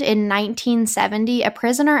happened, in 1970, a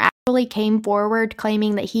prisoner actually came forward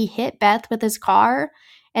claiming that he hit Beth with his car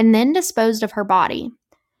and then disposed of her body.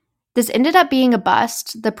 This ended up being a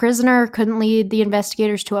bust. The prisoner couldn't lead the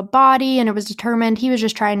investigators to a body, and it was determined he was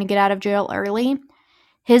just trying to get out of jail early.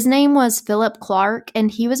 His name was Philip Clark,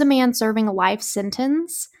 and he was a man serving a life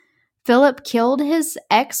sentence. Philip killed his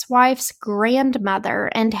ex-wife's grandmother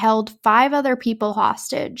and held 5 other people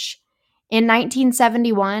hostage. In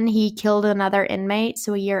 1971, he killed another inmate,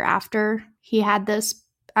 so a year after he had this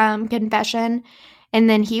confession. And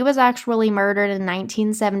then he was actually murdered in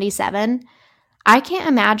 1977. I can't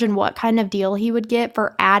imagine what kind of deal he would get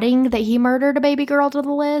for adding that he murdered a baby girl to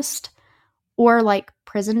the list. Or like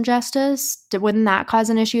prison justice. Wouldn't that cause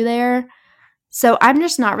an issue there? So I'm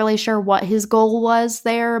just not really sure what his goal was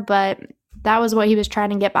there, but that was what he was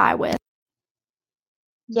trying to get by with.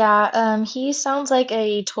 Yeah, he sounds like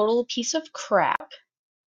a total piece of crap.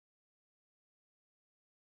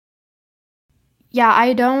 Yeah,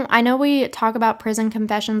 I know we talk about prison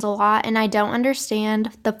confessions a lot, and I don't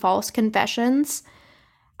understand the false confessions.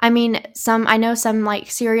 I mean, I know some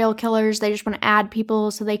like serial killers, they just want to add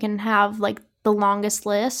people so they can have like the longest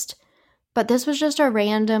list. But this was just a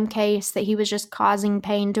random case that he was just causing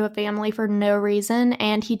pain to a family for no reason,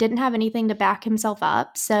 and he didn't have anything to back himself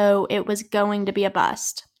up, so it was going to be a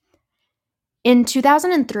bust. In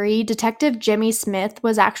 2003, Detective Jimmy Smith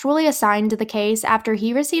was actually assigned to the case after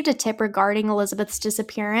he received a tip regarding Elizabeth's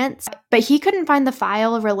disappearance, but he couldn't find the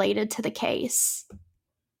file related to the case.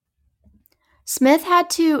 Smith had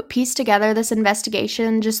to piece together this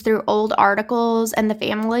investigation just through old articles and the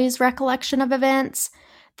family's recollection of events.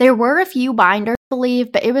 There were a few binders, I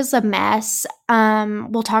believe, but it was a mess.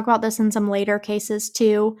 We'll talk about this in some later cases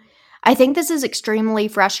too. I think this is extremely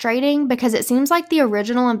frustrating because it seems like the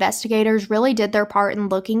original investigators really did their part in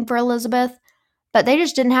looking for Elizabeth, but they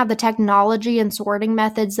just didn't have the technology and sorting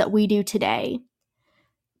methods that we do today.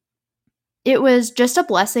 It was just a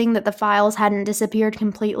blessing that the files hadn't disappeared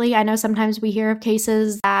completely. I know sometimes we hear of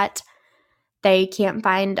cases that they can't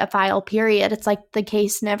find a file, period. It's like the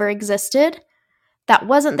case never existed. That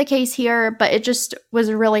wasn't the case here, but it just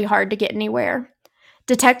was really hard to get anywhere.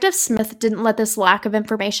 Detective Smith didn't let this lack of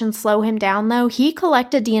information slow him down, though. He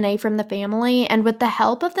collected DNA from the family, and with the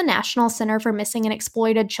help of the National Center for Missing and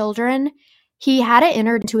Exploited Children, he had it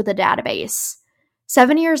entered into the database.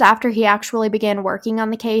 7 years after he actually began working on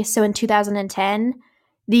the case, so in 2010,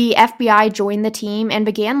 the FBI joined the team and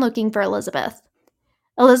began looking for Elizabeth.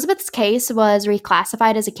 Elizabeth's case was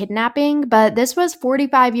reclassified as a kidnapping, but this was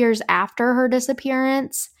 45 years after her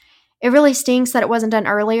disappearance. It really stinks that it wasn't done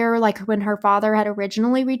earlier, like when her father had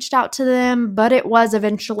originally reached out to them, but it was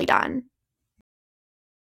eventually done.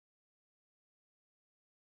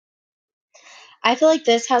 I feel like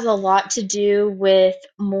this has a lot to do with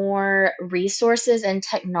more resources and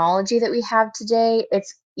technology that we have today.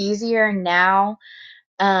 It's easier now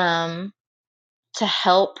um, to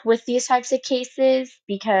help with these types of cases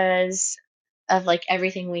because of like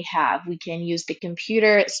everything we have. We can use the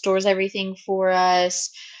computer, it stores everything for us.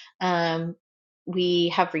 Um, we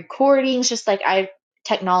have recordings, just like I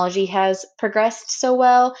technology has progressed so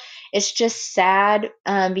well. It's just sad,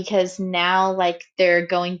 because now like they're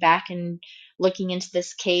going back and looking into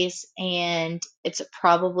this case, and it's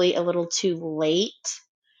probably a little too late,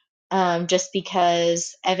 just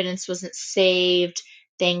because evidence wasn't saved,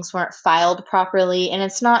 things weren't filed properly, and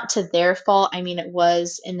it's not to their fault. I mean, it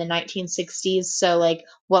was in the 1960s, so like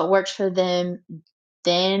what worked for them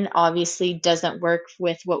then obviously doesn't work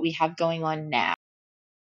with what we have going on now.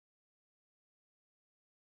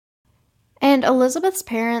 And Elizabeth's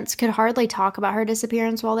parents could hardly talk about her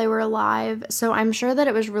disappearance while they were alive, so I'm sure that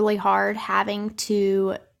it was really hard having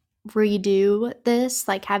to redo this,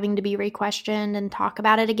 like having to be re-questioned and talk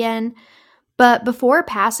about it again. But before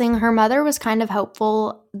passing, her mother was kind of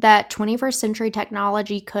hopeful that 21st century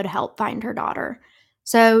technology could help find her daughter.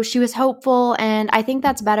 So she was hopeful, and I think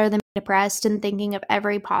that's better than being depressed and thinking of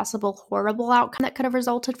every possible horrible outcome that could have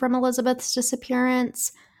resulted from Elizabeth's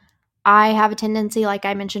disappearance. I have a tendency, like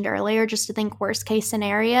I mentioned earlier, just to think worst case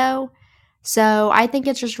scenario. So I think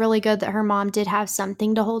it's just really good that her mom did have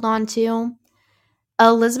something to hold on to.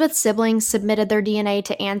 Elizabeth's siblings submitted their DNA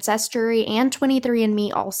to Ancestry and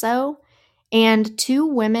 23andMe also. And two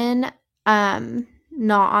women, not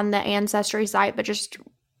on the Ancestry site, but just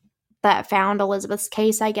that found Elizabeth's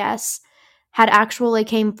case, I guess, had actually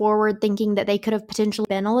came forward thinking that they could have potentially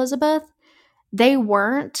been Elizabeth. They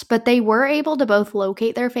weren't, but they were able to both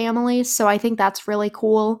locate their families, so I think that's really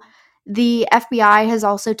cool. The FBI has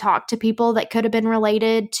also talked to people that could have been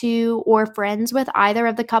related to or friends with either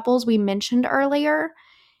of the couples we mentioned earlier.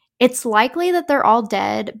 It's likely that they're all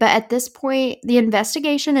dead, but at this point, the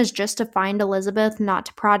investigation is just to find Elizabeth, not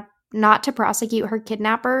to prosecute her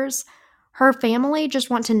kidnappers. Her family just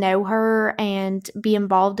want to know her and be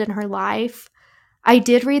involved in her life. I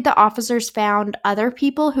did read the officers found other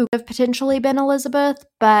people who could have potentially been Elizabeth,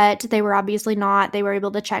 but they were obviously not. They were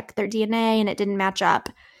able to check their DNA and it didn't match up.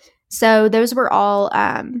 So those were all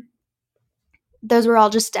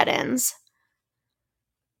just dead ends.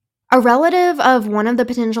 A relative of one of the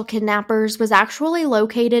potential kidnappers was actually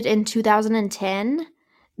located in 2010.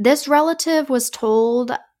 This relative was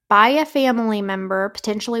told by a family member,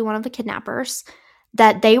 potentially one of the kidnappers,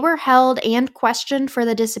 that they were held and questioned for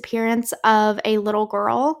the disappearance of a little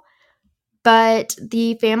girl. But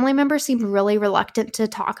the family member seemed really reluctant to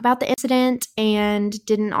talk about the incident and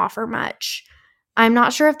didn't offer much. I'm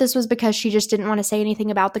not sure if this was because she just didn't want to say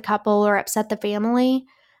anything about the couple or upset the family,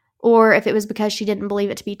 or if it was because she didn't believe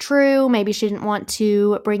it to be true. Maybe she didn't want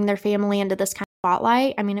to bring their family into this kind of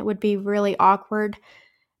spotlight. I mean, it would be really awkward.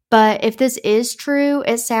 But if this is true,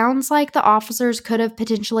 it sounds like the officers could have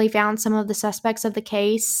potentially found some of the suspects of the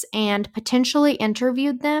case and potentially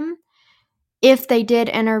interviewed them. If they did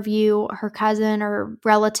interview her cousin or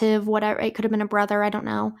relative, whatever, it could have been a brother, I don't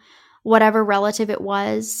know, whatever relative it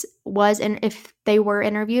and if they were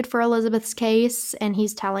interviewed for Elizabeth's case and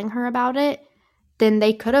he's telling her about it, then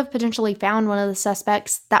they could have potentially found one of the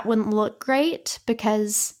suspects. That wouldn't look great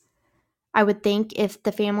because I would think if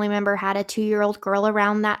the family member had a 2-year-old girl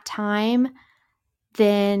around that time,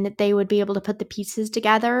 then they would be able to put the pieces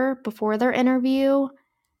together before their interview.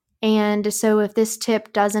 And so if this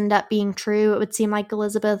tip does end up being true, it would seem like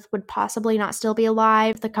Elizabeth would possibly not still be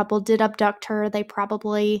alive. The couple did abduct her. They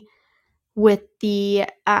probably, with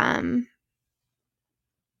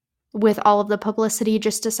with all of the publicity,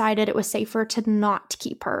 just decided it was safer to not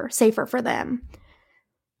keep her, safer for them.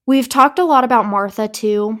 We've talked a lot about Martha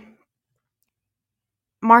too.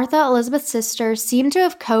 Martha, Elizabeth's sister, seemed to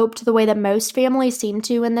have coped the way that most families seem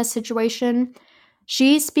to in this situation.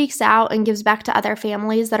 She speaks out and gives back to other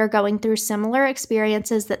families that are going through similar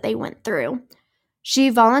experiences that they went through.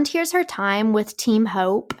 She volunteers her time with Team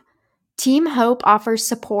Hope. Team Hope offers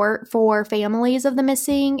support for families of the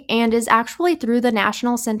missing and is actually through the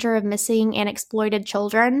National Center of Missing and Exploited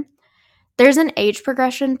Children. There's an age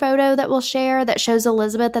progression photo that we'll share that shows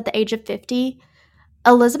Elizabeth at the age of 50.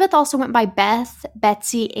 Elizabeth also went by Beth,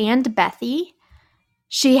 Betsy, and Bethy.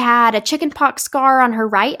 She had a chickenpox scar on her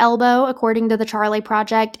right elbow, according to the Charlie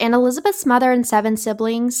Project, and Elizabeth's mother and 7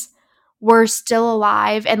 siblings were still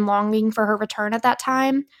alive and longing for her return at that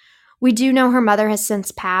time. We do know her mother has since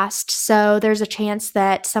passed, so there's a chance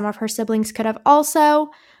that some of her siblings could have also,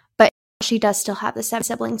 but she does still have the 7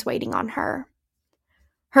 siblings waiting on her.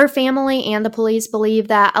 Her family and the police believe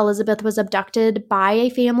that Elizabeth was abducted by a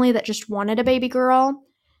family that just wanted a baby girl.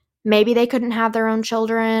 Maybe they couldn't have their own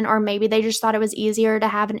children, or maybe they just thought it was easier to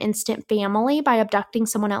have an instant family by abducting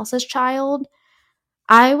someone else's child.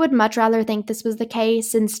 I would much rather think this was the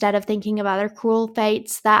case instead of thinking of other cruel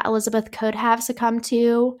fates that Elizabeth could have succumbed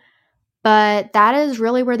to, but that is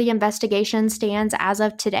really where the investigation stands as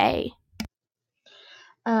of today.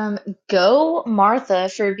 Um, Go Martha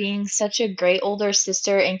for being such a great older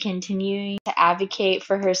sister and continuing to advocate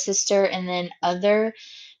for her sister and then other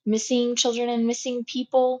missing children and missing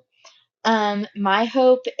people. My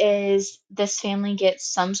hope is this family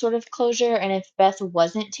gets some sort of closure, and if Beth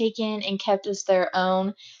wasn't taken and kept as their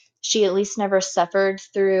own, she at least never suffered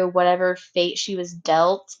through whatever fate she was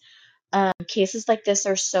dealt. Cases like this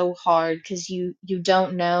are so hard because you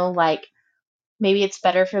don't know, like, maybe it's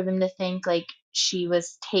better for them to think like she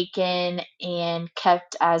was taken and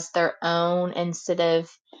kept as their own instead of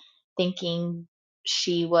thinking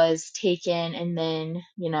she was taken and then,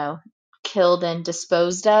 killed and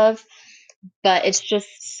disposed of. But it's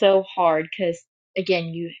just so hard because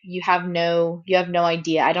again, you have no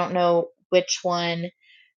idea. I don't know which one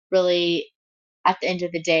really at the end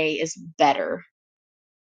of the day is better.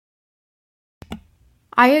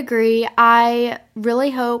 I agree. I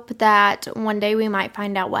really hope that one day we might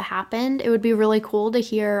find out what happened. It would be really cool to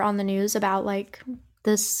hear on the news about like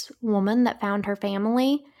this woman that found her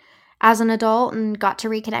family as an adult and got to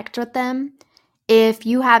reconnect with them. If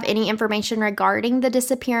you have any information regarding the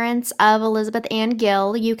disappearance of Elizabeth Ann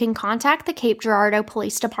Gill, you can contact the Cape Girardeau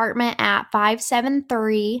Police Department at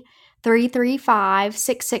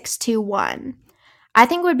 573-335-6621. I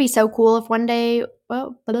think it would be so cool if one day,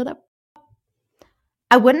 well,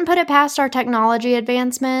 I wouldn't put it past our technology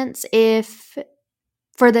advancements if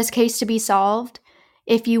for this case to be solved.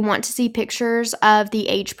 If you want to see pictures of the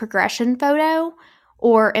age progression photo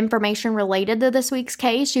or information related to this week's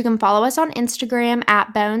case, you can follow us on Instagram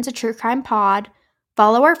at Bones, a True Crime Pod.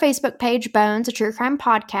 Follow our Facebook page, Bones, a True Crime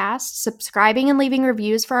Podcast. Subscribing and leaving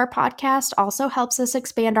reviews for our podcast also helps us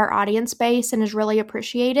expand our audience base and is really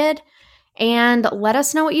appreciated. And let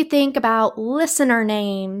us know what you think about listener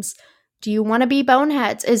names. Do you want to be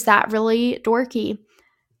boneheads? Is that really dorky?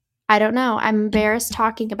 I don't know. I'm embarrassed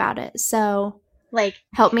talking about it. So Like,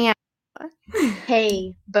 help me out.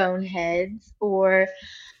 hey, boneheads, or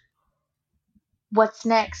what's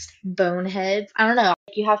next, boneheads? I don't know.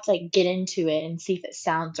 Like, you have to like get into it and see if it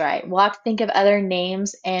sounds right. We'll have to think of other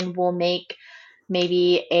names and we'll make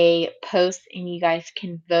maybe a post and you guys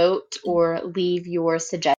can vote or leave your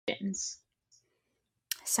suggestions.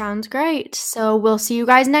 Sounds great. So we'll see you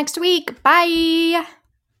guys next week. Bye.